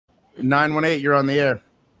918, you're on the air.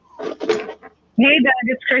 Hey, Doug,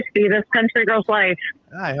 it's Christy, this Country Girl's Life.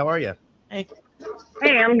 Hi, how are you? Hey,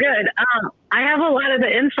 I'm good. I have a lot of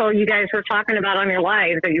the info you guys were talking about on your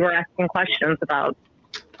live that you were asking questions about.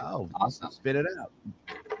 Oh, awesome. Spit it out.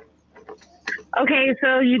 Okay,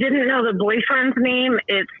 so you didn't know the boyfriend's name.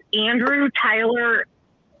 It's Andrew Tyler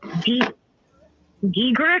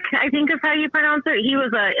Giegrick, I think is how you pronounce it. He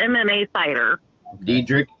was a MMA fighter.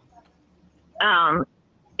 Diedrich?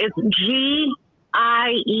 It's Gierich.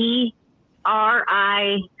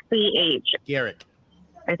 Garrick.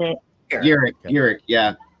 I think. Garrick,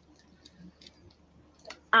 yeah.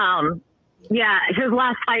 Yeah, his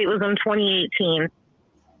last fight was in 2018.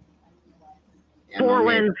 4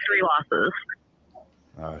 wins, 3 losses.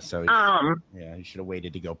 So yeah, you should have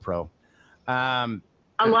waited to go pro. A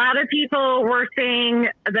lot of people were saying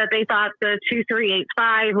that they thought the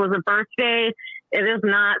 2385 was a birthday. It is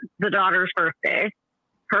not the daughter's birthday.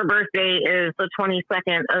 Her birthday is the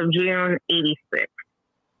 22nd of June, 86.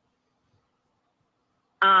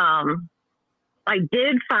 I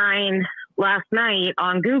did find last night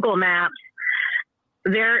on Google Maps,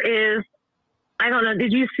 there is, I don't know,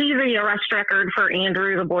 did you see the arrest record for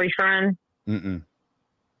Andrew, the boyfriend? Mm-mm.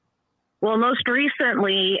 Well, most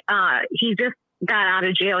recently, he just got out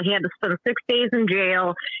of jail. He had to spend 6 days in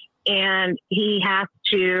jail, and he has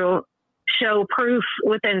to show proof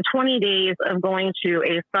within 20 days of going to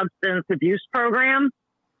a substance abuse program.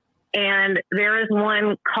 And there is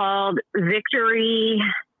one called Victory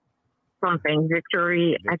something.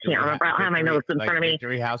 Victory, I can't remember. I don't have my notes in front of me.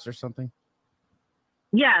 Victory House or something?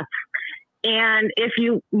 Yes. And if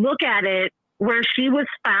you look at it, where she was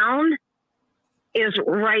found is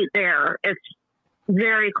right there. It's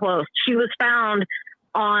very close. She was found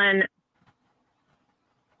on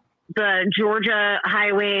the Georgia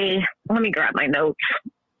highway. Let me grab my notes.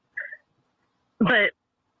 But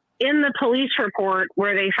in the police report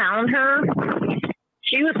where they found her,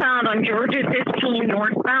 she was found on Georgia 15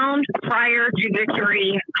 northbound prior to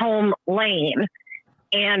Victory Home Lane.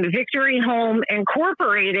 And Victory Home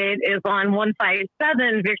Incorporated is on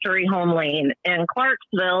 157 Victory Home Lane in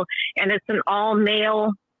Clarksville, and it's an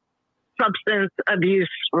all-male substance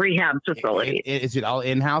abuse rehab facility. Is it all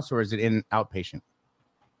in-house or is it in outpatient?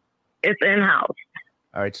 It's in-house.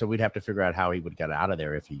 All right, so we'd have to figure out how he would get out of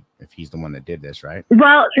there if he's the one that did this, right?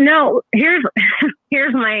 Well, no. Here's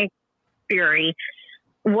my theory.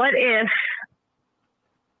 What if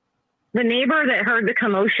the neighbor that heard the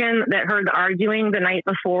commotion, that heard the arguing the night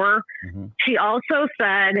before, she also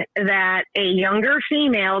said that a younger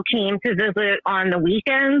female came to visit on the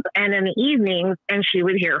weekends and in the evenings, and she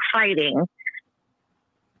would hear fighting.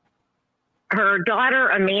 Her daughter,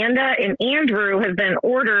 Amanda, and Andrew have been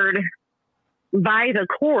ordered by the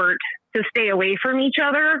court to stay away from each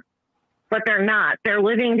other, but they're not. They're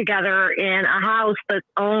living together in a house that's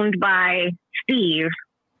owned by Steve,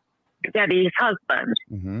 Debbie's husband.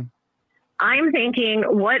 I'm thinking,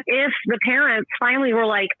 what if the parents finally were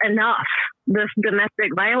like, enough, this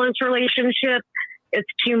domestic violence relationship, it's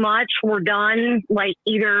too much, we're done, like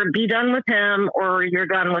either be done with him or you're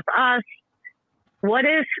done with us. What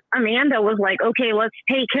if Amanda was like, okay, let's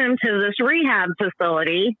take him to this rehab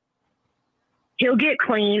facility. He'll get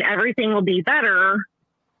clean. Everything will be better.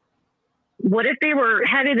 What if they were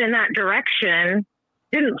headed in that direction,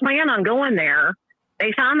 didn't plan on going there?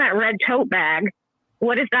 They found that red tote bag.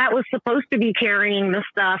 What if that was supposed to be carrying the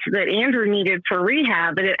stuff that Andrew needed for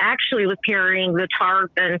rehab, but it actually was carrying the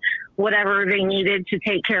tarp and whatever they needed to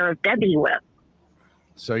take care of Debbie with?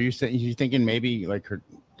 So you're thinking maybe like her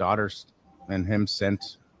daughters and him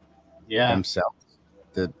sent themselves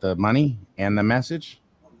the money and the message?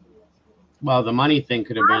 Well, the money thing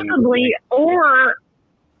could have been possibly, or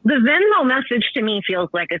the Venmo message to me feels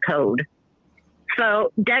like a code.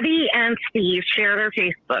 So Debbie and Steve share their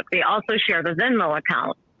Facebook. They also share the Venmo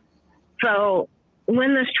account. So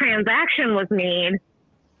when this transaction was made,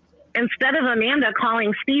 instead of Amanda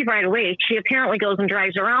calling Steve right away, she apparently goes and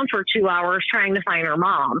drives around for 2 hours trying to find her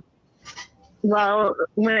mom. Well,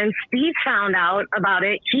 when Steve found out about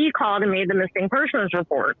it, he called and made the missing persons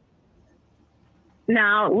report.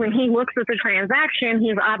 Now, when he looks at the transaction,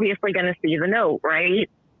 he's obviously going to see the note, right?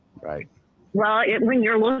 Right. Well, when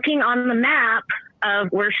you're looking on the map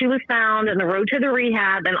of where she was found and the road to the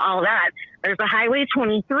rehab and all that, there's a Highway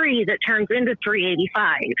 23 that turns into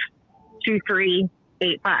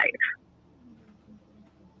 2385.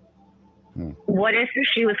 What if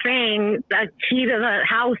she was saying that key to the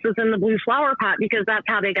house is in the blue flower pot because that's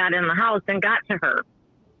how they got in the house and got to her?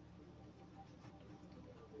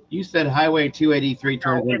 You said Highway 283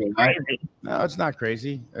 turns into crazy. No, it's not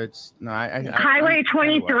crazy. It's no. Highway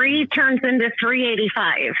 23 turns into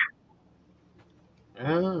 385.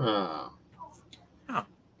 Oh. Huh.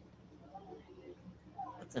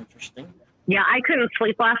 That's interesting. Yeah, I couldn't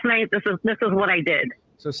sleep last night. This is what I did.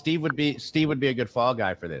 So Steve would be a good fall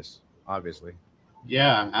guy for this, obviously.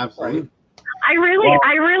 Yeah, absolutely. I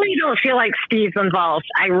really don't feel like Steve's involved.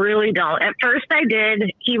 I really don't. At first I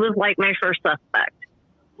did. He was like my first suspect.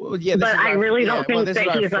 Well, yeah, but I really don't think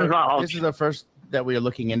that he's involved. This is the first that we are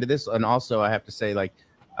looking into this. And also I have to say, like,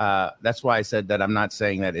 that's why I said that I'm not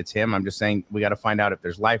saying that it's him. I'm just saying we got to find out if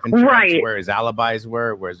there's life insurance, where his alibis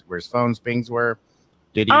were, where his phone pings were.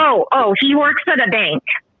 Did he? Oh, he works at a bank.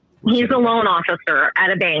 He's a loan officer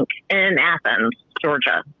at a bank in Athens,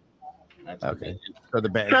 Georgia. Okay. So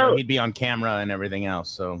so he'd be on camera and everything else.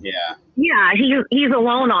 So yeah, he's a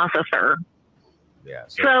loan officer. Yeah.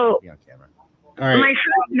 So be on camera. All right. My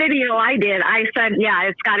first video I said, yeah,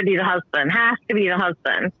 it's got to be the husband. Has to be the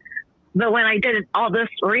husband. But when I did all this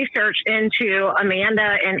research into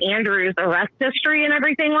Amanda and Andrew's arrest history and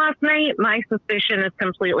everything last night, my suspicion is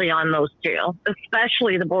completely on those two,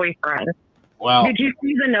 especially the boyfriend. Well, did you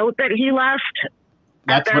see the note that he left?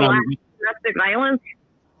 That's at their what last domestic violence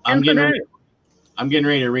incident? I'm getting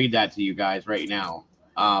ready to read that to you guys right now.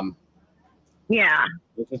 Yeah.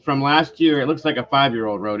 This is from last year. It looks like a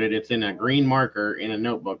 5-year-old wrote it. It's in a green marker in a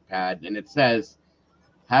notebook pad, and it says,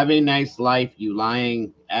 "Have a nice life, you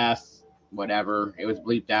lying ass." Whatever, it was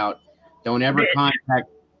bleeped out. Don't ever contact.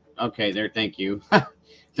 Okay, there. Thank you.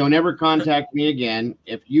 Don't ever contact me again.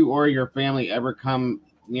 If you or your family ever come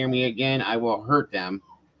near me again, I will hurt them.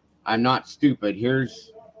 I'm not stupid.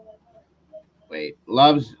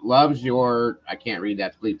 Loves your. I can't read.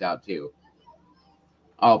 That's bleeped out too.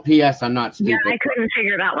 Oh, P.S. I'm not stupid. Yeah, I couldn't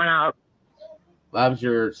figure that one out. Loves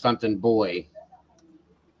your something boy.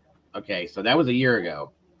 Okay, so that was a year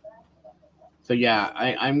ago. So yeah,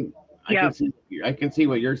 I can see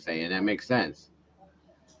what you're saying. That makes sense.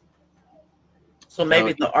 So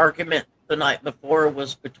maybe the argument the night before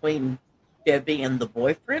was between Debbie and the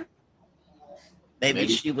boyfriend. Maybe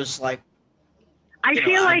she was like, I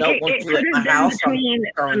feel like it could have been between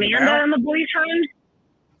Amanda and the boyfriend.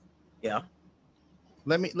 Yeah.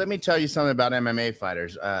 Let me tell you something about MMA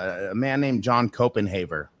fighters. A man named John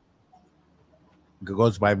Copenhaver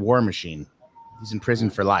goes by War Machine. He's in prison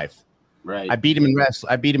for life. Right. I beat him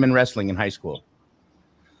in wrestling in high school.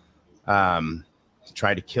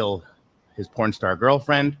 Tried to kill his porn star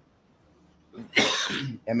girlfriend.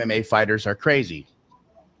 MMA fighters are crazy.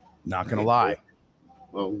 Not gonna lie.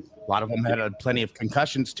 Well, a lot of them had plenty of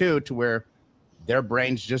concussions too, to where their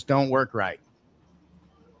brains just don't work right.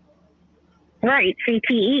 Right,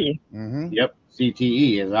 CTE. Mm-hmm. Yep,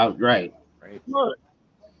 CTE is out. Right. Well,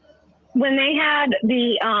 when they had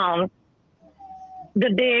the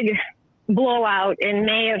big blowout in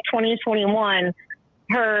May of 2021,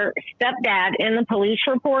 her stepdad in the police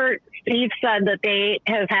report, Steve said that they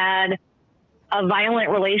have had a violent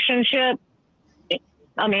relationship,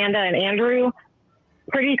 Amanda and Andrew,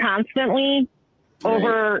 pretty constantly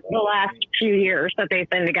over the last few years that they've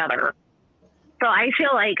been together. So I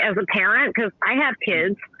feel like as a parent, because I have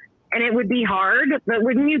kids, and it would be hard, but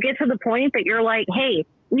wouldn't you get to the point that you're like, hey,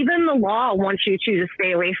 even the law wants you to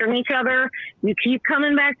stay away from each other. You keep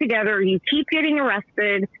coming back together. You keep getting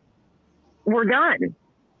arrested. We're done.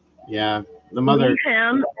 Yeah. The mother. Leave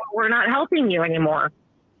him. We're not helping you anymore.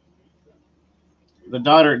 The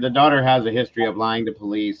daughter has a history of lying to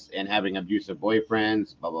police and having abusive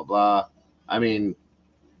boyfriends, blah, blah, blah. I mean.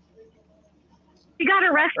 She got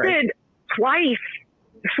arrested twice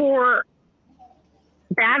for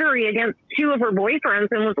battery against two of her boyfriends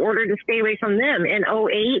and was ordered to stay away from them in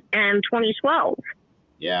 2008 and 2012.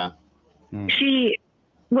 Yeah. She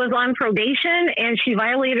was on probation and she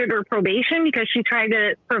violated her probation because she tried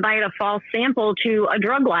to provide a false sample to a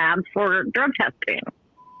drug lab for drug testing.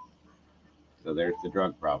 So there's the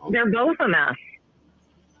drug problem. They're both a mess.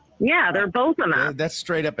 Yeah, they're both a mess. That's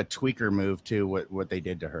straight up a tweaker move too, what they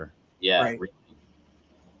did to her. Yeah. Right.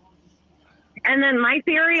 And then my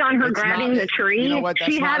theory on her grabbing the tree,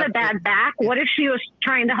 she had a bad back. What if she was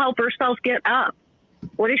trying to help herself get up?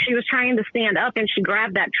 What if she was trying to stand up and she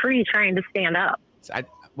grabbed that tree trying to stand up?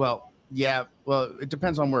 Well, it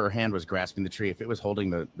depends on where her hand was grasping the tree. If it was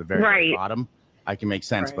holding the very bottom, I can make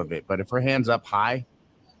sense of it. But if her hand's up high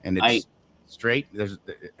and it's straight,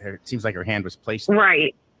 it seems like her hand was placed there.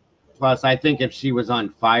 Right. Plus, I think if she was on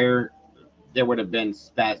fire, there would have been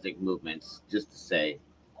spastic movements, just to say.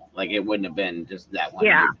 Like, it wouldn't have been just that one.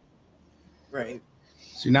 Yeah. Movement. Right.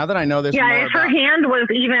 So now that I know this, if her hand was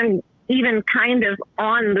even kind of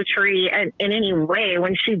on the tree in any way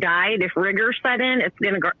when she died, if rigor set in, it's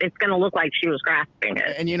gonna look like she was grasping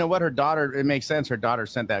it. And you know what? Her daughter, it makes sense. Her daughter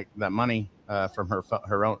sent that money from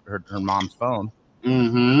her mom's phone.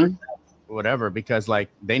 Mm-hmm. Whatever, because like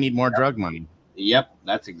they need more drug money. Yep,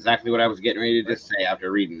 that's exactly what I was getting ready to just say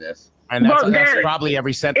after reading this. And that's probably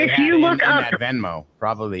every cent they had in that Venmo.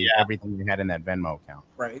 Probably everything they had in that Venmo account.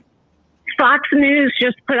 Right. Fox News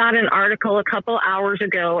just put out an article a couple hours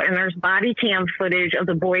ago, and there's body cam footage of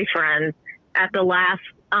the boyfriend at the last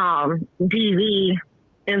DV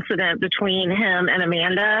incident between him and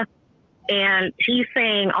Amanda. And he's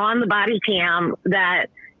saying on the body cam that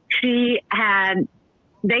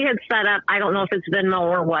they had set up, I don't know if it's Venmo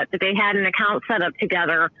or what, but they had an account set up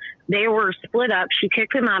together. They were split up. She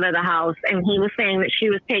kicked him out of the house, and he was saying that she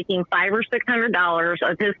was taking $500 or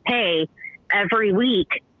 $600 of his pay every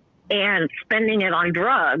week and spending it on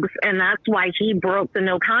drugs. And that's why he broke the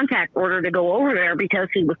no contact order to go over there, because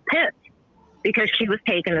he was pissed because she was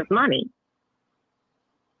taking his money.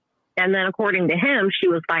 And then according to him, she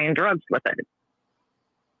was buying drugs with it.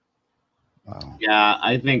 Wow. Yeah,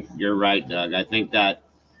 I think you're right, Doug. I think I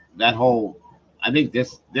think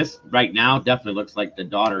this right now definitely looks like the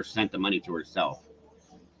daughter sent the money to herself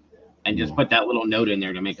and just put that little note in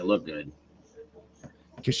there to make it look good.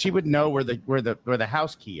 Because she would know where the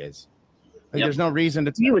house key is. Like, there's no reason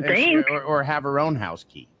to you would think or have her own house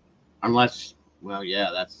key. Unless, well, yeah,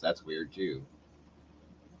 that's weird too.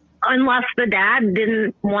 Unless the dad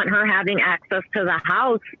didn't want her having access to the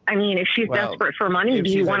house. I mean, if she's desperate for money,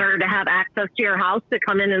 do you want her to have access to your house to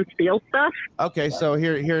come in and steal stuff? Okay, so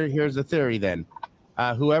here's the theory then.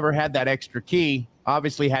 Whoever had that extra key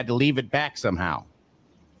obviously had to leave it back somehow.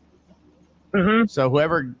 Mm-hmm. So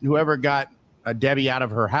whoever got Debbie out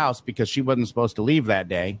of her house because she wasn't supposed to leave that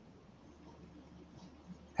day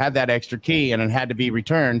had that extra key, and it had to be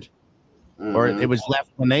returned. Or it was left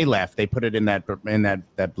when they left. They put it in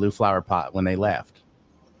that blue flower pot when they left.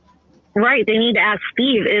 Right. They need to ask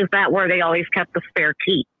Steve, is that where they always kept the spare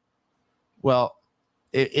key? Well,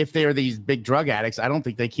 if they're these big drug addicts, I don't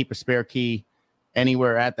think they keep a spare key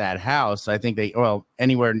anywhere at that house. I think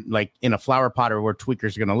anywhere like in a flower pot or where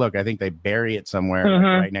tweakers are going to look. I think they bury it somewhere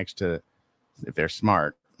right next to, if they're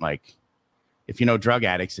smart. Like, if you know drug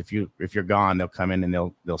addicts, if you're gone, they'll come in and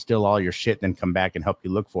they'll steal all your shit, and then come back and help you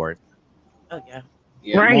look for it. Oh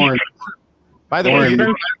yeah. Right. By the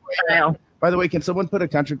way, can someone put a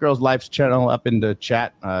Country Girls Life's channel up in the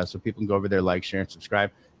chat so people can go over there, like, share, and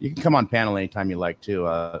subscribe? You can come on panel anytime you like too.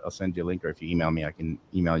 I'll send you a link, or if you email me, I can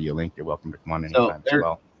email you a link. You're welcome to come on anytime as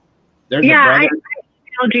well. I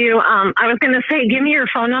emailed you. I was going to say, give me your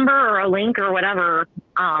phone number or a link or whatever.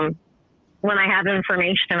 When I have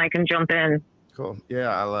information, I can jump in. Cool. Yeah.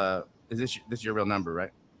 I'll. Is this your real number,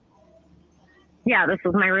 right? Yeah, this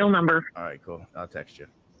is my real number. All right, cool. I'll text you.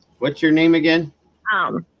 What's your name again?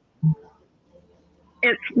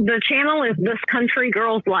 It's the channel is This Country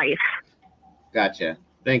Girls Life. Gotcha.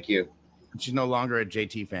 Thank you. She's no longer a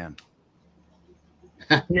JT fan.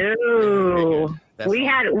 No, we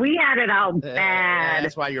had it out bad.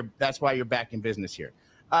 That's why you're back in business here.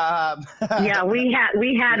 Yeah, we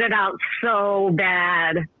had it out so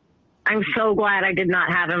bad. I'm so glad I did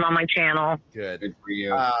not have him on my channel. Good for you.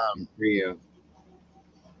 Good for you.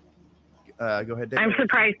 Go ahead, Dave. I'm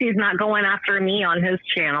surprised he's not going after me on his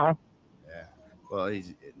channel. Yeah. Well,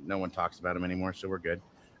 no one talks about him anymore, so we're good.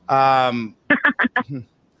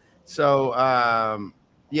 So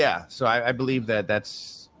I believe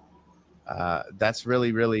that's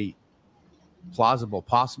really, really plausible,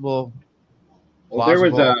 possible. Well, there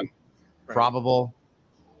was probable,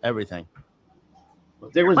 everything.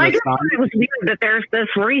 There was I just thought it was weird that there's this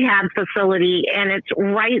rehab facility, and it's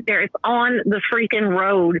right there. It's on the freaking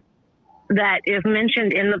road that is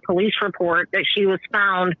mentioned in the police report that she was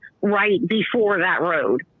found right before that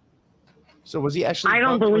road. So was he actually? I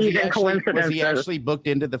don't believe in coincidences. Was he actually booked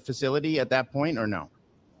into the facility at that point, or no?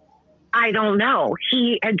 I don't know.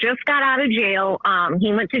 He had just got out of jail.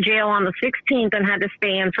 He went to jail on the 16th and had to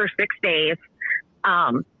stay in for 6 days.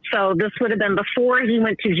 So this would have been before he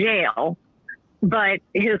went to jail, but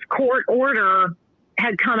his court order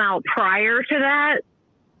had come out prior to that.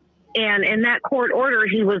 And in that court order,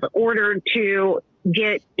 he was ordered to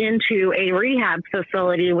get into a rehab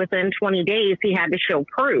facility within 20 days. He had to show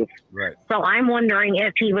proof. Right. So I'm wondering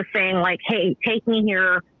if he was saying like, hey, take me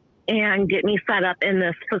here and get me set up in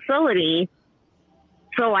this facility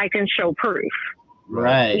so I can show proof.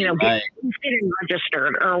 Right. You know, right. getting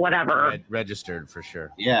registered or whatever. Registered for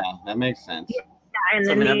sure. Yeah, that makes sense. Yeah, and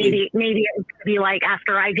then maybe it would be like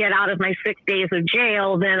after I get out of my 6 days of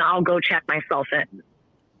jail, then I'll go check myself in.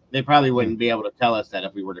 They probably wouldn't be able to tell us that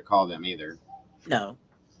if we were to call them either. No.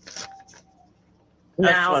 No,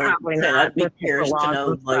 probably not. I'd be curious to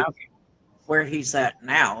know like where he's at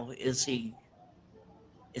now. Is he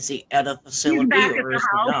at a facility, he's back or at is the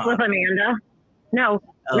he house not? with Amanda? No,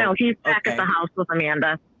 he's back at the house with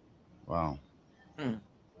Amanda. Wow.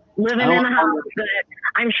 Living in a house that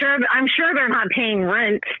I'm sure they're not paying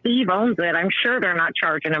rent. Steve owns it. I'm sure they're not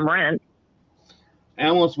charging him rent. I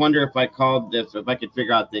almost wonder if I called this, if I could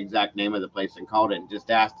figure out the exact name of the place and called it and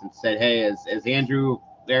just asked and said, "Hey, is Andrew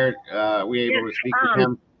there? We able to speak with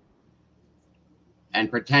him?" And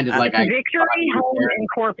pretended like Victory Home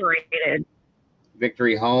Incorporated.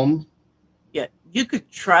 Victory Home. Yeah, you could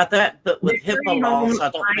try that, but with HIPAA laws, I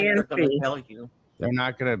don't think they're going to tell you. They're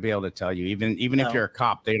not going to be able to tell you, even if you're a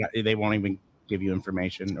cop, they won't even give you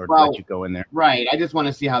information or let you go in there. Right. I just want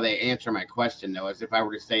to see how they answer my question, though. As if I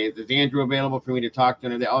were to say, "Is Andrew available for me to talk to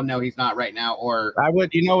him?" Oh no, he's not right now. Or I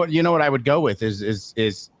would, you know what I would go with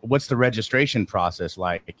is what's the registration process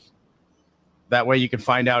like? That way you can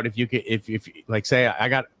find out if you could, if like say I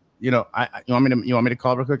got, you want me to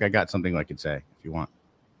call real quick? I got something I could say if you want.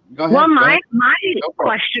 Go ahead. Well, my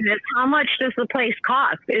question is, how much does the place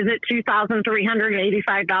cost? Is it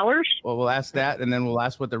 $2,385? Well, we'll ask that, and then we'll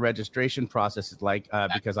ask what the registration process is like,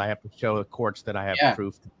 because I have to show the courts that I have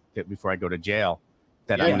proof that before I go to jail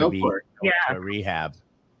that I'm going to be to rehab.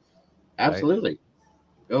 Absolutely,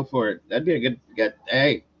 go for it. That'd be a good get.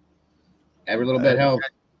 Hey, every little bit helps.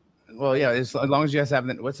 Well, yeah, as long as you guys have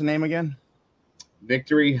what's the name again?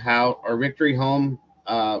 Victory Home.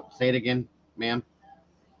 Say it again, ma'am.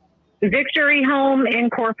 Victory Home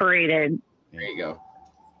Incorporated. There you go.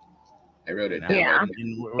 I wrote it down. Yeah.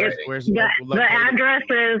 Where's the address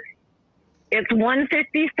is, it's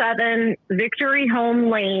 157 Victory Home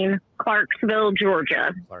Lane, Clarksville,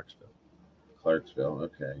 Georgia. Clarksville.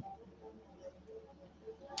 Okay.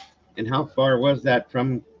 And how far was that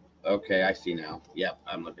from? Okay, I see now. Yep,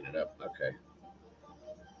 I'm looking it up. Okay.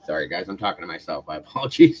 Sorry, guys, I'm talking to myself. My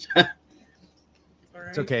apologies.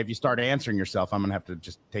 It's okay. If you start answering yourself, I'm going to have to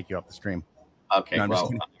just take you off the stream. Okay, no,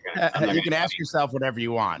 well, you can ask yourself whatever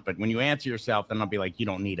you want, but when you answer yourself, then I'll be like, you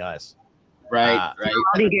don't need us. Right. I'll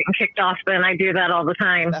be getting kicked off, then. I do that all the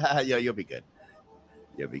time. Yeah, you'll be good.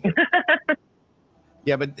 You'll be good.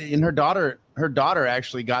 Yeah, but in her daughter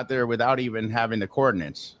actually got there without even having the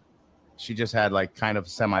coordinates. She just had like kind of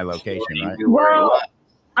semi-location, right? Well,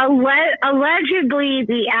 allegedly,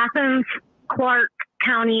 the Athens Clark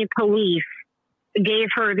County Police gave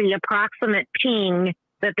her the approximate ping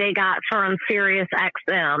that they got from Sirius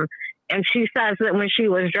XM. And she says that when she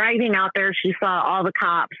was driving out there, she saw all the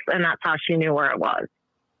cops, and that's how she knew where it was.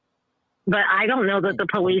 But I don't know that the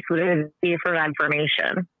police would give her that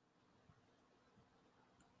information.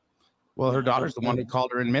 Well, her daughter's the one who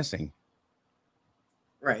called her in missing.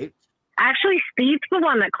 Right. Actually, Steve's the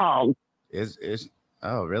one that called.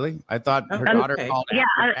 Oh, really? I thought her daughter called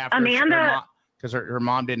after Amanda, because her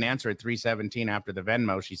mom didn't answer at 3:17 after the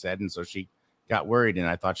Venmo, she said, and so she got worried, and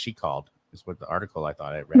I thought she called. Is what the article I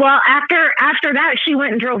thought I read. Well, after that, she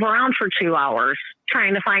went and drove around for 2 hours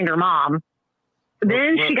trying to find her mom.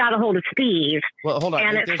 Then she got a hold of Steve. Well, hold on.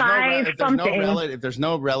 And if there's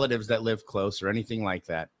no relatives that live close or anything like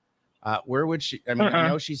that, where would she? I mean, I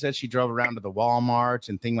know she said she drove around to the Walmarts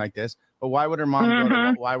and thing like this, but why would her mom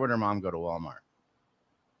go to Walmart?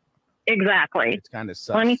 Exactly. It's kind of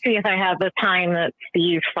sus. Let me see if I have the time that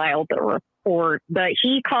Steve filed the report. But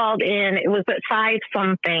he called in. It was at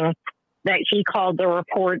 5-something that he called the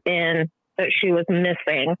report in that she was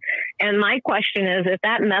missing. And my question is, if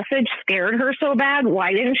that message scared her so bad,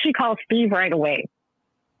 why didn't she call Steve right away?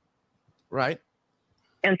 Right.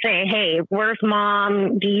 And say, hey, where's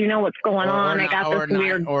mom? Do you know what's going on? I got this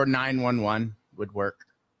weird. Or 911 would work.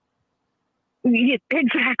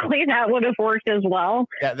 Exactly. That would have worked as well.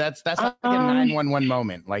 Yeah, that's like a 911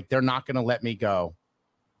 moment. Like, they're not going to let me go.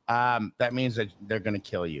 That means that they're going to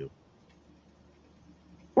kill you.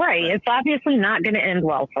 Right. It's obviously not going to end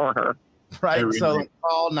well for her. Right. So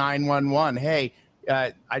call 911. Hey,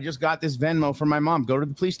 I just got this Venmo from my mom. Go to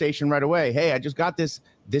the police station right away. Hey, I just got this.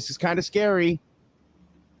 This is kind of scary.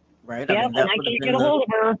 Right. Yeah, and I can't get a hold of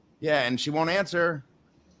her. Yeah, and she won't answer.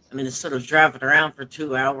 I mean, instead of driving around for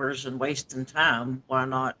 2 hours and wasting time, why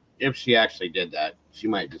not? If she actually did that, she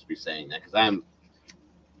might just be saying that, because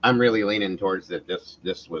I'm really leaning towards that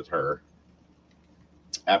this was her.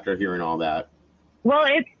 After hearing all that. Well,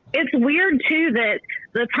 it's weird too that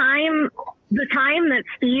the time that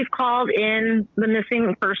Steve called in the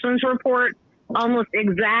missing persons report almost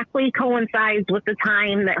exactly coincides with the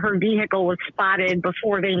time that her vehicle was spotted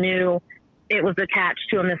before they knew it was attached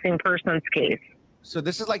to a missing persons case. So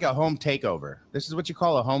this is like a home takeover. This is what you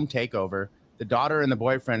call a home takeover. The daughter and the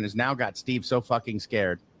boyfriend has now got Steve so fucking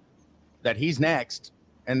scared that he's next,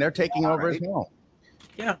 and they're taking over his home.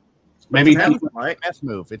 Yeah. Maybe meth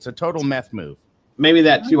move. It's a total meth move. Maybe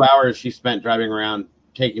that 2 hours she spent driving around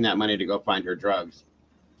taking that money to go find her drugs.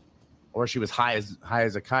 Or she was high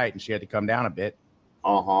as a kite and she had to come down a bit.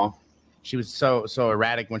 Uh-huh. She was so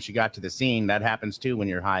erratic when she got to the scene. That happens too when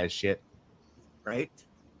you're high as shit. Right.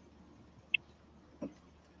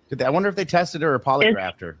 I wonder if they tested her or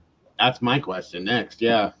polygraphed her. That's my question next.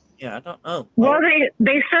 Yeah. Yeah, I don't know. Well,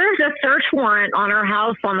 they served a search warrant on her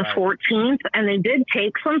house on the 14th, and they did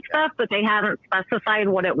take some stuff, but they haven't specified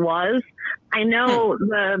what it was. I know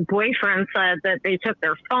the boyfriend said that they took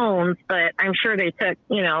their phones, but I'm sure they took,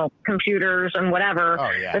 you know, computers and whatever.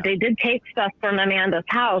 Oh, yeah. But they did take stuff from Amanda's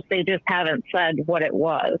house. They just haven't said what it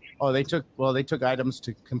was. Oh, they took items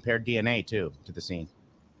to compare DNA too to the scene.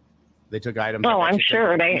 They took items. Oh, I'm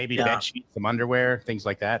sure they maybe bed sheets, some underwear, things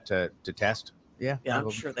like that to test. Yeah. Yeah, I'm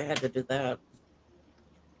sure they had to do that.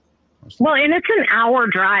 Well, and it's an hour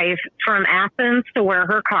drive from Athens to where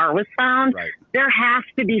her car was found. Right. There has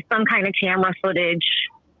to be some kind of camera footage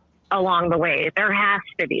along the way. There has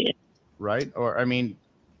to be. Right. Or, I mean,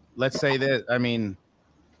 let's say they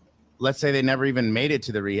never even made it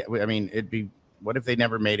to the rehab. I mean, what if they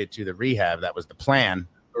never made it to the rehab? That was the plan.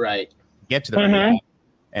 Right. Get to the rehab.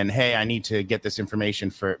 And, hey, I need to get this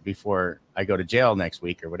information before I go to jail next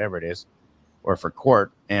week or whatever it is. Or for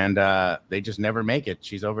court, and they just never make it.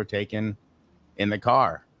 She's overtaken in the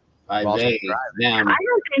car. I don't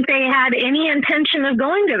think they had any intention of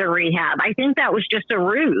going to the rehab. I think that was just a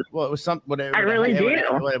ruse. Well, it was something. I really do.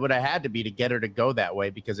 It would have had to be to get her to go that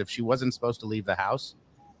way, because if she wasn't supposed to leave the house,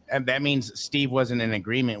 and that means Steve wasn't in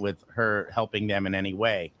agreement with her helping them in any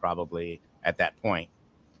way, probably at that point.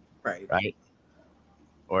 Right.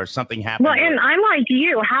 Or something happened. Well, and I'm like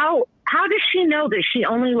you. How does she know that she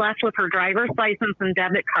only left with her driver's license and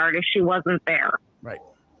debit card if she wasn't there? Right.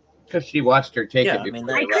 Because she watched her take it. I mean,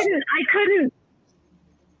 I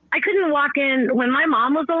couldn't walk in when my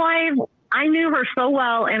mom was alive. I knew her so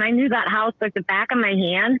well, and I knew that house like the back of my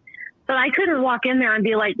hand. But I couldn't walk in there and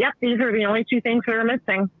be like, "Yep, these are the only two things that are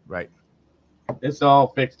missing." Right. It's all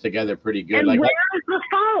fixed together pretty good. And like, where's the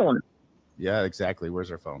phone? Yeah, exactly. Where's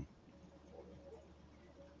her phone?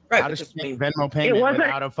 Right. How does she make Venmo payment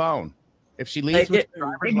without a phone? If she leaves with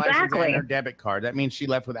her driver's license and her debit card, that means she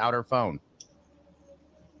left without her phone.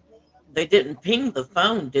 They didn't ping the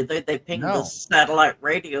phone, did they? They pinged the satellite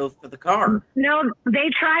radio for the car. No, they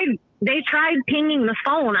tried pinging the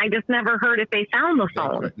phone. I just never heard if they found the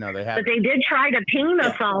phone. No, they haven't. But they did try to ping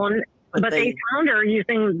the phone, but they found her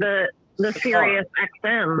using the Sirius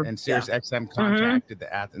XM. And Sirius XM contacted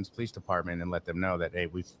the Athens Police Department and let them know that, hey,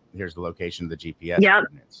 here's the location of the GPS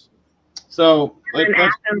coordinates. So, and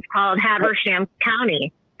Athens called Habersham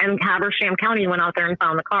County, and Habersham County went out there and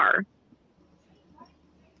found the car.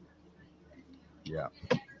 Yeah.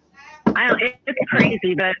 It's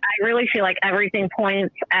crazy, but I really feel like everything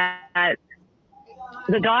points at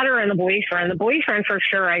the daughter and the boyfriend. The boyfriend, for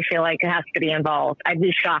sure, I feel like has to be involved. I'd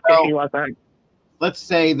be shocked if he wasn't. Let's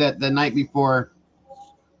say that the night before,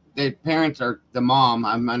 the parents or the mom,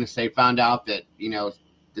 I'm going to say, found out that, you know,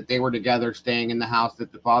 that they were together staying in the house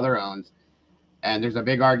that the father owns. And there's a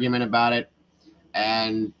big argument about it.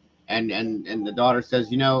 And the daughter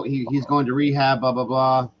says, you know, he's going to rehab, blah, blah,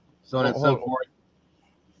 blah, so on and so forth.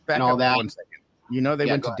 Back and all up that. 1 second. You know, they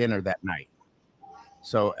went to dinner that night.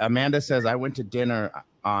 So Amanda says, I went to dinner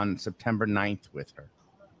on September 9th with her.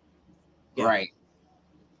 Yeah. Right.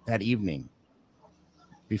 That evening.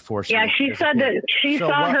 Before she she said that she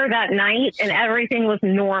saw her that night and everything was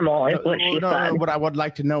normal, is what she said. What I would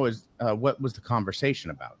like to know is what was the conversation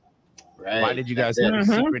about? Right. Why did you guys have a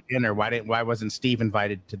secret dinner? Why wasn't Steve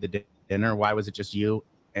invited to the dinner? Why was it just you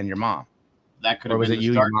and your mom? That could have been. Or was it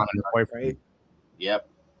you, your mom, and your boyfriend? Right? Yep.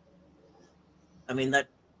 I mean that.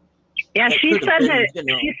 Yeah, she said that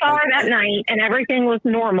she saw her that night and everything was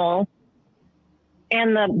normal.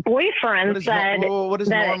 And the boyfriend said what does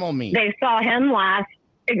normal mean? They saw him last.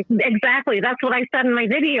 Exactly. That's what I said in my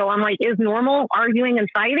video. I'm like, is normal arguing and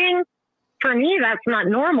fighting? For me, that's not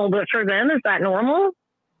normal, but for them, is that normal?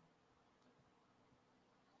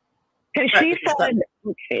 Because she said,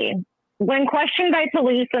 let's see, when questioned by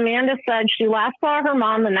police, Amanda said she last saw her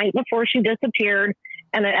mom the night before she disappeared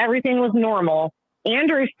and that everything was normal.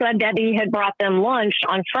 Andrew said Debbie had brought them lunch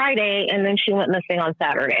on Friday and then she went missing on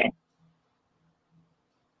Saturday.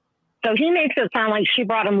 So he makes it sound like she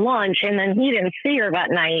brought him lunch and then he didn't see her that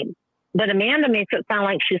night. But Amanda makes it sound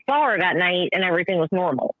like she saw her that night and everything was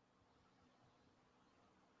normal.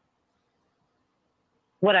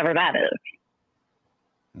 Whatever that is.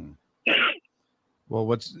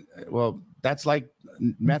 Well, that's like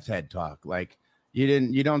meth head talk. Like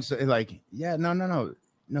you don't say like, yeah, no,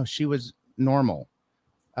 she was normal.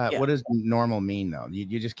 What does normal mean though?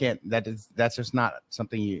 You just can't, that's just not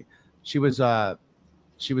something she was,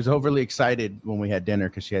 she was overly excited when we had dinner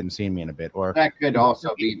because she hadn't seen me in a bit. Or that could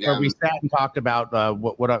also be them. Or we sat and talked about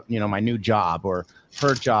what my new job or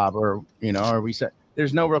her job, or or we said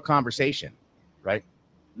there's no real conversation, right?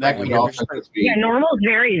 That could also just be. Yeah, normal's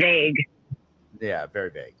very vague. Yeah,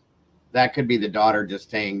 very vague. That could be the daughter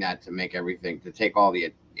just saying that to make everything, to take all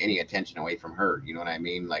any attention away from her. You know what I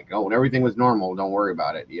mean? Like, oh, everything was normal. Don't worry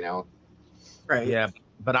about it. Right. Yeah,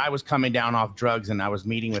 but I was coming down off drugs, and I was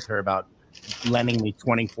meeting with her about lending me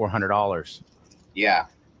 $2,400. Yeah.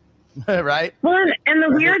 Right. Well, and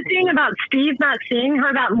the weird thing about Steve not seeing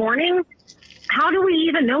her that morning, how do we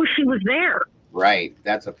even know she was there? Right.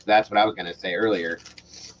 That's what I was going to say earlier.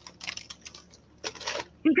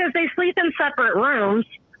 Because they sleep in separate rooms,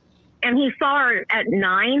 and he saw her at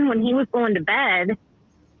 9 when he was going to bed,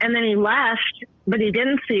 and then he left, but he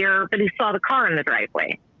didn't see her, but he saw the car in the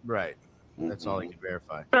driveway. Right. That's all he could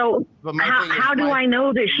verify. So how do I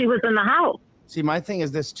know that she was in the house? See, my thing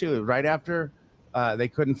is this too. Right after they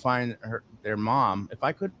couldn't find their mom, if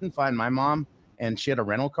I couldn't find my mom and she had a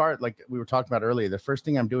rental car, like we were talking about earlier, the first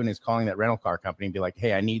thing I'm doing is calling that rental car company and be like,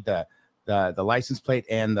 hey, I need the license plate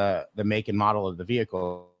and the make and model of the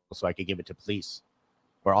vehicle so I could give it to police,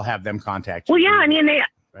 or I'll have them contact you. Well, yeah, I mean,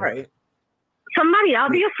 right. Somebody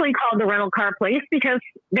obviously called the rental car place because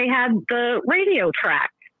they had the radio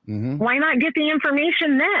tracked. Mm-hmm. Why not get the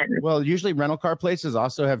information then? Well, usually rental car places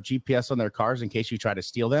also have GPS on their cars in case you try to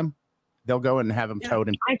steal them. They'll go and have them towed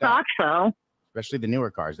and picked thought so. Especially the newer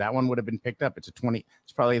cars. That one would have been picked up. It's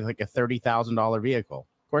probably like a $30,000 vehicle.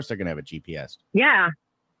 Of course they're going to have a GPS. Yeah.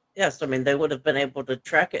 Yes, I mean, they would have been able to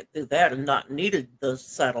track it through that and not needed the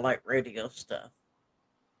satellite radio stuff.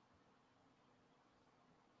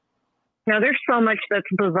 Now, there's so much that's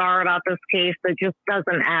bizarre about this case that just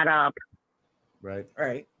doesn't add up. Right.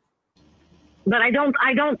 Right. But I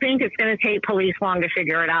don't think it's going to take police long to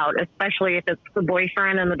figure it out, especially if it's the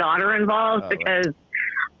boyfriend and the daughter involved, because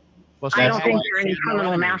I don't think there are any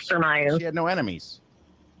criminal masterminds. She had no enemies.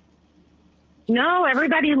 No,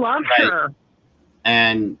 everybody loved her.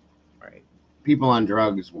 And people on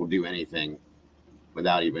drugs will do anything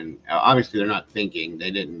without even, obviously they're not thinking.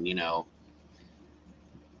 They didn't,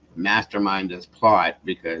 mastermind this plot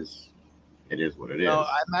because it is what it is. No,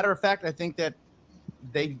 matter of fact, I think that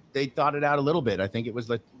they thought it out a little bit. I think it was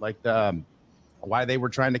like why they were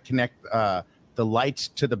trying to connect the lights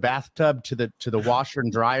to the bathtub, to the washer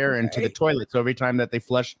and dryer, and to the toilet. So every time that they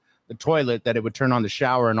flush the toilet, that it would turn on the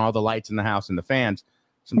shower and all the lights in the house and the fans.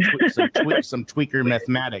 Some tweaker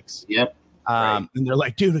mathematics. Yep. And they're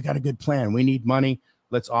like, dude, I got a good plan. We need money.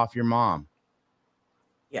 Let's off your mom.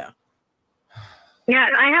 Yeah. Yeah,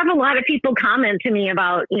 I have a lot of people comment to me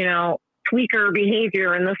about, tweaker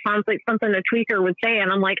behavior, and this sounds like something a tweaker would say,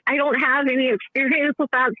 and I'm like, I don't have any experience with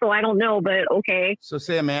that, so I don't know, but okay. So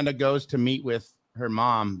say Amanda goes to meet with her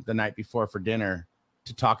mom the night before for dinner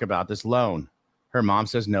to talk about this loan. Her mom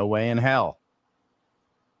says, no way in hell.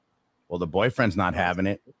 Well, the boyfriend's not having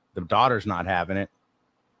it. The daughter's not having it.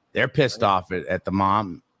 They're pissed off at the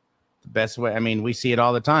mom. The best way, I mean, we see it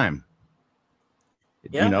all the time.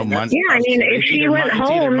 Yeah, money. Yeah, I mean, if she went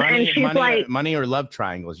home and she's like, money or love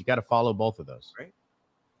triangles, you got to follow both of those. Right.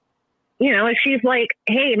 If she's like,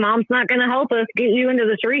 hey, mom's not going to help us get you into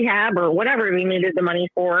this rehab or whatever we needed the money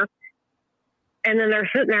for. And then they're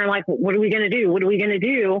sitting there like, what are we going to do? What are we going to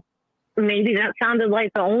do? Maybe that sounded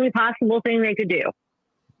like the only possible thing they could do.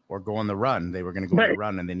 Or go on the run. They were going to go on the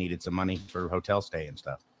run and they needed some money for hotel stay and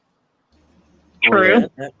stuff. True.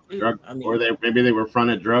 Or maybe they were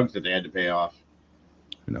fronted drugs that they had to pay off.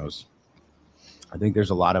 Who knows? I think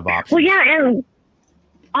there's a lot of options. Well, yeah, and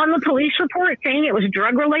on the police report saying it was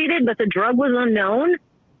drug related, but the drug was unknown.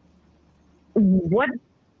 What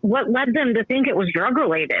led them to think it was drug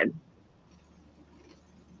related?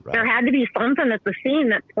 Right. There had to be something at the scene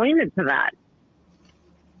that pointed to that.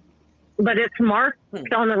 But it's marked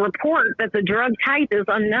on the report that the drug type is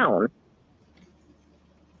unknown.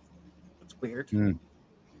 That's weird.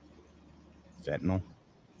 Fentanyl.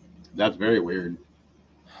 That's very weird.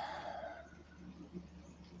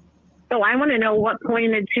 So I want to know what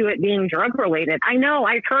pointed to it being drug related. I know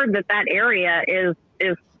I've heard that area is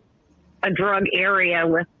a drug area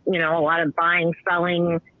with, a lot of buying,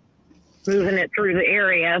 selling, moving it through the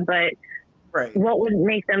area. But what would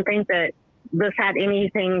make them think that this had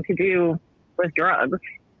anything to do with drugs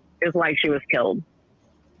is why she was killed?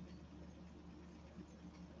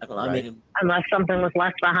 I don't know. I mean, unless something was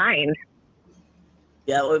left behind.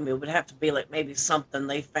 Yeah, it would have to be like maybe something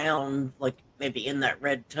they found, like maybe in that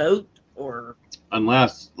red tote, or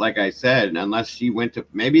unless, like I said, unless she went to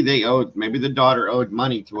maybe the daughter owed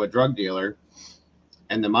money to a drug dealer,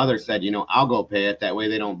 and the mother said, I'll go pay it. That way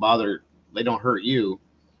they don't hurt you.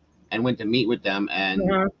 and went to meet with them, and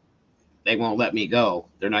they won't let me go.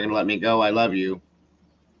 They're not going to let me go. I love you.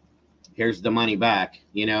 Here's the money back,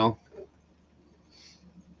 you know,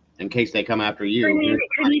 in case they come after you. I mean, it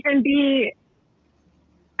could even be,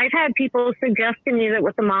 I've had people suggest to me that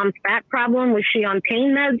with the mom's back problem, was she on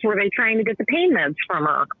pain meds? Were they trying to get the pain meds from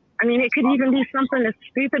her? I mean, it could even be something as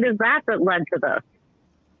stupid as that led to this.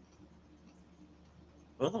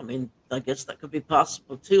 Well, I mean, I guess that could be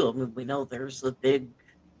possible too. I mean, we know there's a big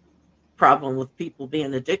problem with people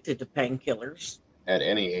being addicted to painkillers. At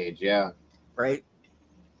any age, yeah. Right?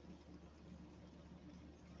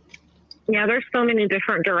 Yeah, there's so many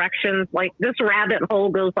different directions. Like, this rabbit hole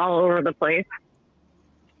goes all over the place.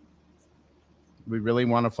 We really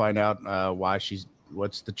want to find out why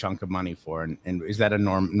what's the chunk of money for, and is that a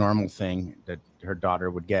normal thing that her daughter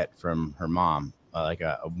would get from her mom, like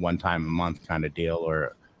a one time a month kind of deal,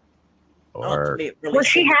 or Really, well,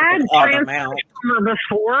 she had transferred from her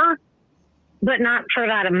before, but not for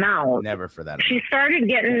that amount. Never for that amount. She started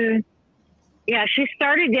getting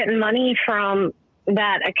money from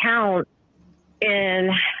that account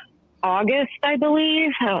in August, I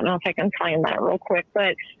believe. I don't know if I can find that real quick,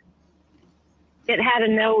 but it had a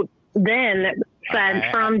note then that said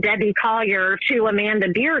from Debbie Collier to Amanda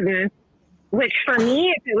Bearden, which for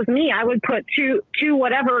me, if it was me, I would put to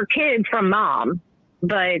whatever kid from mom.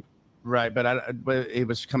 But right, but it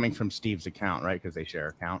was coming from Steve's account, right? Because they share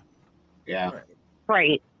account. Yeah.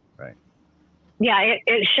 Right. Right. Yeah,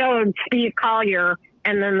 it showed Steve Collier,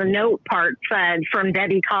 and then the note part said from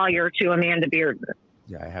Debbie Collier to Amanda Bearden.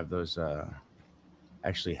 Yeah, I have those.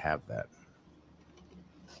 Actually have that.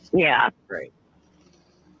 Yeah. Right.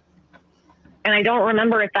 And I don't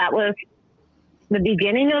remember if that was the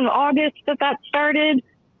beginning of August that started,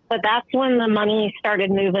 but that's when the money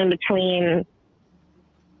started moving between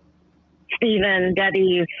Steven,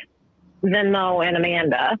 Debbie's, Venmo, and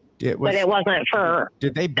Amanda. But it wasn't for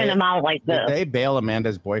an amount like this. Did they bail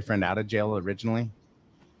Amanda's boyfriend out of jail originally?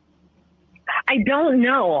 I don't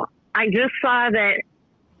know. I just saw that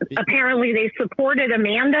apparently they supported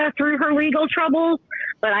Amanda through her legal troubles,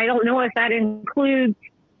 but I don't know if that includes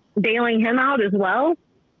bailing him out as well.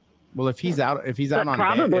 Well, if he's out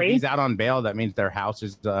on bail, that means their house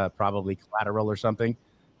is probably collateral or something,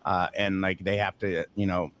 and like they have to,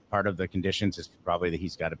 part of the conditions is probably that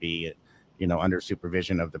he's got to be, under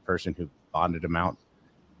supervision of the person who bonded him out.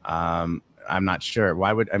 I'm not sure.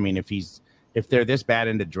 Why would if they're this bad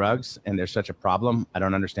into drugs and there's such a problem, I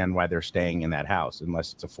don't understand why they're staying in that house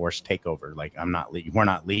unless it's a forced takeover. Like we're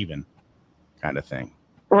not leaving, kind of thing.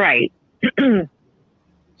 Right.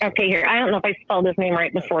 Okay, here. I don't know if I spelled his name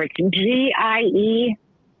right before. It's Giegerich.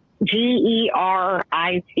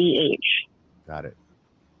 Got it.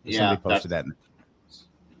 Yeah, somebody posted that.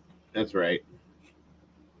 That's right.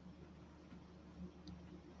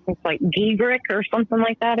 It's like Giegerich or something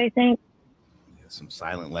like that, I think. Yeah, some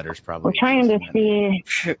silent letters probably. I'm trying to see.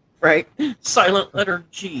 Right. Silent letter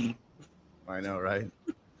G. I know, right?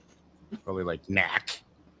 Probably like knack.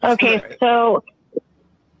 Okay, so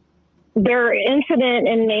their incident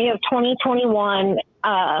in May of 2021,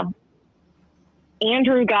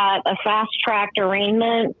 Andrew got a fast-tracked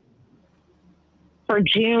arraignment for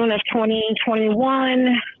June of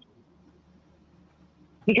 2021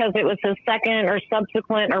 because it was his second or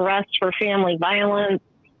subsequent arrest for family violence,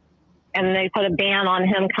 and they put a ban on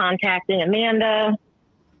him contacting Amanda.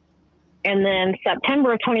 And then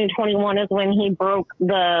September of 2021 is when he broke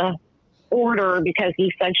the order because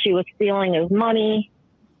he said she was stealing his money.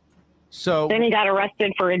 So then he got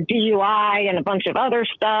arrested for a DUI and a bunch of other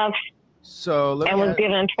stuff. Was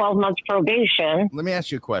given 12 months probation. Let me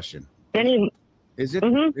ask you a question. Then is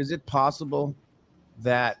it possible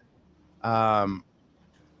that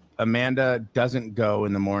Amanda doesn't go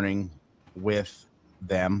in the morning with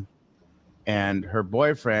them, and her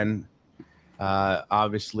boyfriend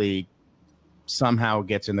obviously somehow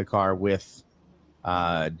gets in the car with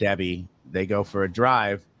Debbie? They go for a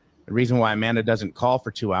drive. The reason why Amanda doesn't call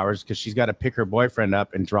for 2 hours is because she's got to pick her boyfriend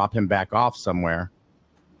up and drop him back off somewhere.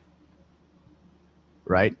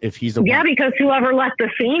 Right? If he's because whoever left the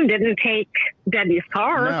scene didn't take Debbie's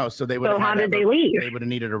car. No, so they would. So how did they leave? They would have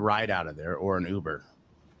needed a ride out of there or an Uber.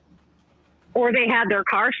 Or they had their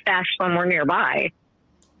car stashed somewhere nearby.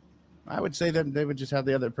 I would say that they would just have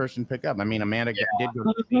the other person pick up. I mean, Amanda did go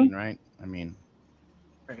to the scene, right? I mean,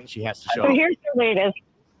 she has to show up. So here's the latest.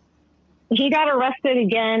 He got arrested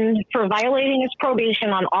again for violating his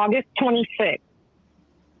probation on August 26th.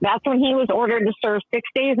 That's when he was ordered to serve 6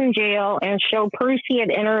 days in jail and show proof he had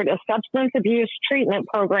entered a substance abuse treatment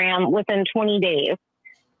program within 20 days.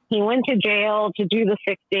 He went to jail to do the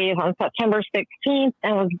 6 days on September 16th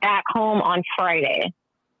and was back home on Friday.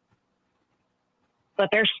 but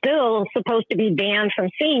they're still supposed to be banned from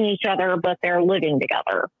seeing each other, but they're living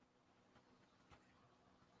together.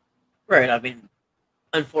 Right. I mean,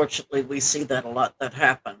 unfortunately, we see that a lot that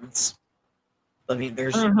happens. I mean,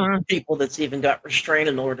 there's people that's even got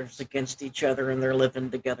restraining orders against each other, and they're living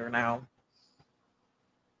together now.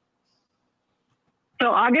 So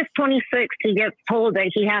August 26th, he gets told that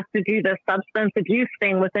he has to do the substance abuse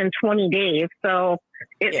thing within 20 days. So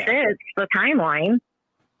it fits the timeline.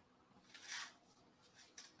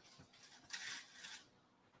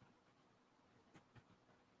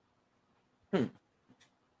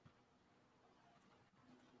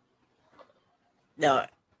 Now,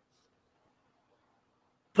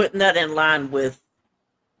 putting that in line with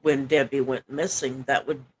when Debbie went missing, that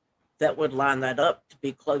would line that up to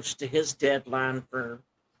be close to his deadline for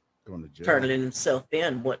going to jail, turning himself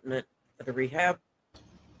in, wouldn't it, for the rehab?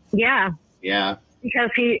 Yeah. Yeah.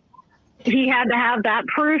 Because he had to have that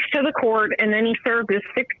proof to the court, and then he served his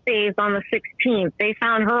 6 days on the 16th. They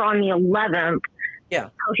found her on the 11th. Yeah.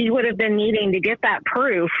 So he would have been needing to get that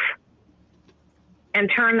proof and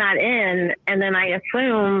turn that in, and then I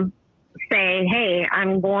assume say, hey,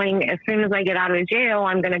 I'm going, as soon as I get out of jail,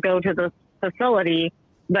 I'm going to go to the facility,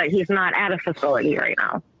 but he's not at a facility right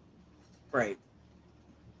now. Right.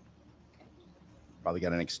 Probably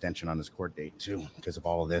got an extension on his court date too because of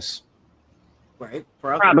all of this. Right.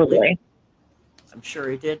 Probably. I'm sure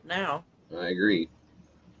he did now. I agree.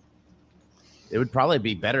 It would probably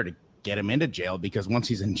be better to get him into jail, because once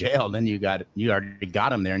he's in jail, then you already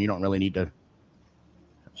got him there, and you don't really need to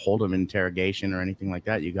hold him in interrogation or anything like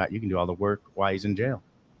that. You can do all the work while he's in jail.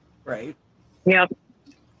 Right. Yep.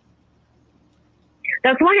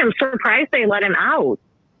 That's why I'm surprised they let him out,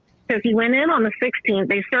 because he went in on the 16th.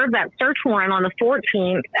 They served that search warrant on the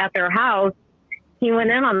 14th at their house. He went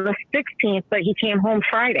in on the 16th, but he came home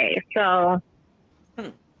Friday. So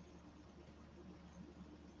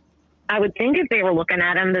I would think if they were looking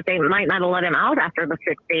at him that they might not have let him out after the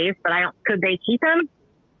 6 days, but could they keep him?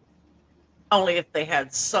 Only if they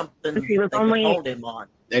had something he was they could hold him on.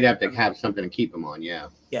 They'd have to have something to keep him on, yeah.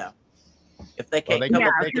 Yeah. If they can't come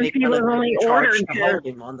up with any kind of charge to hold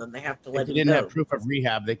him on, then they have to let him go. If he didn't have proof of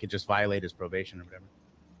rehab, they could just violate his probation or whatever.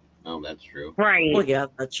 Oh, that's true. Right. Well, yeah,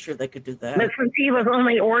 that's true. They could do that. But since he was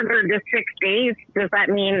only ordered to 6 days, does that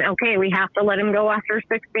mean, okay, we have to let him go after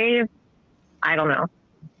 6 days? I don't know.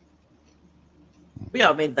 Yeah,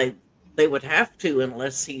 I mean, they would have to,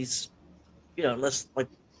 unless he's, unless, like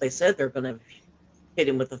they said, they're going to hit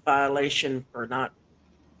him with a violation for not,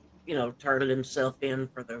 turning himself in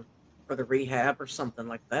for the rehab or something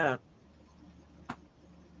like that.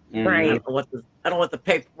 Right. I don't know what the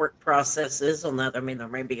paperwork process is on that. I mean, there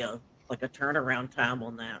may be a turnaround time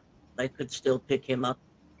on that. They could still pick him up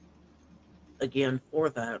again for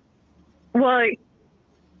that. Well,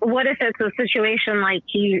 what if it's a situation like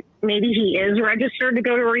maybe he is registered to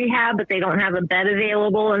go to rehab, but they don't have a bed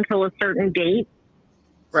available until a certain date?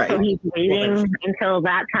 Right. So he's waiting until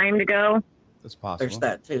that time to go? That's possible. There's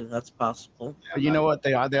that too. That's possible. But you know what?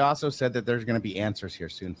 They also said that there's going to be answers here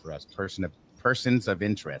soon for us. Persons of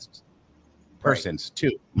interest. Persons,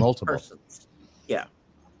 too. Multiple. Persons. Yeah.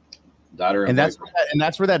 Daughter and that's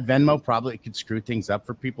where that Venmo probably could screw things up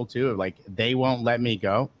for people too. Like, they won't let me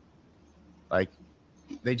go. Like,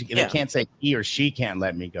 they can't say he or she can't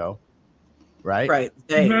let me go. Right? Right.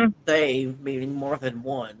 They meaning more than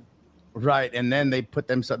one. Right. And then they put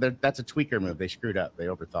them, that's a tweaker move. They screwed up. They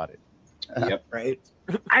overthought it. Yep. Right.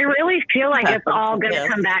 I really feel like it's all going to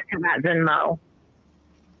come back to that Venmo.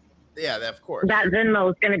 Yeah, of course. That Venmo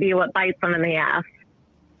is going to be what bites them in the ass.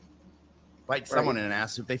 Bite someone in the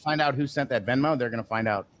ass. If they find out who sent that Venmo, they're going to find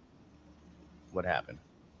out what happened.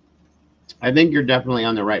 I think you're definitely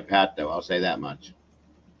on the right path, though. I'll say that much.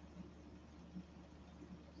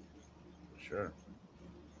 Sure.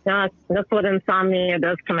 That's what insomnia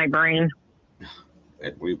does to my brain.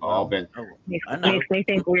 We've all been. Makes me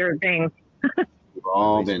think weird things. We've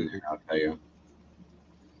all been there, I'll tell you.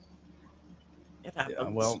 Yeah,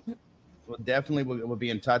 well, definitely we'll be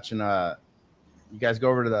in touch, and you guys go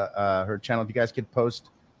over to her channel. If you guys could post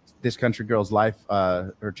This Country Girl's Life,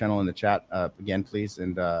 her channel in the chat again, please,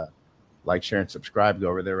 and like, share, and subscribe. Go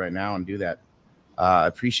over there right now and do that. I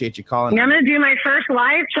appreciate you calling. I'm gonna do my first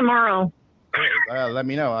live tomorrow. Let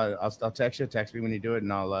me know. I'll text you. Text me when you do it,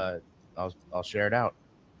 and I'll share it out.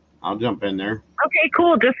 I'll jump in there. Okay,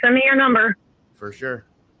 cool. Just send me your number. For sure.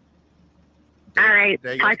 All right.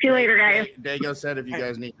 Talk to you later, guys. Dago said if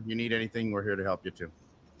you need anything, we're here to help you too.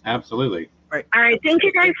 Absolutely. All right. Thank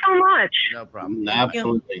you guys so much. No problem.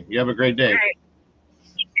 Absolutely. You have a great day. All right.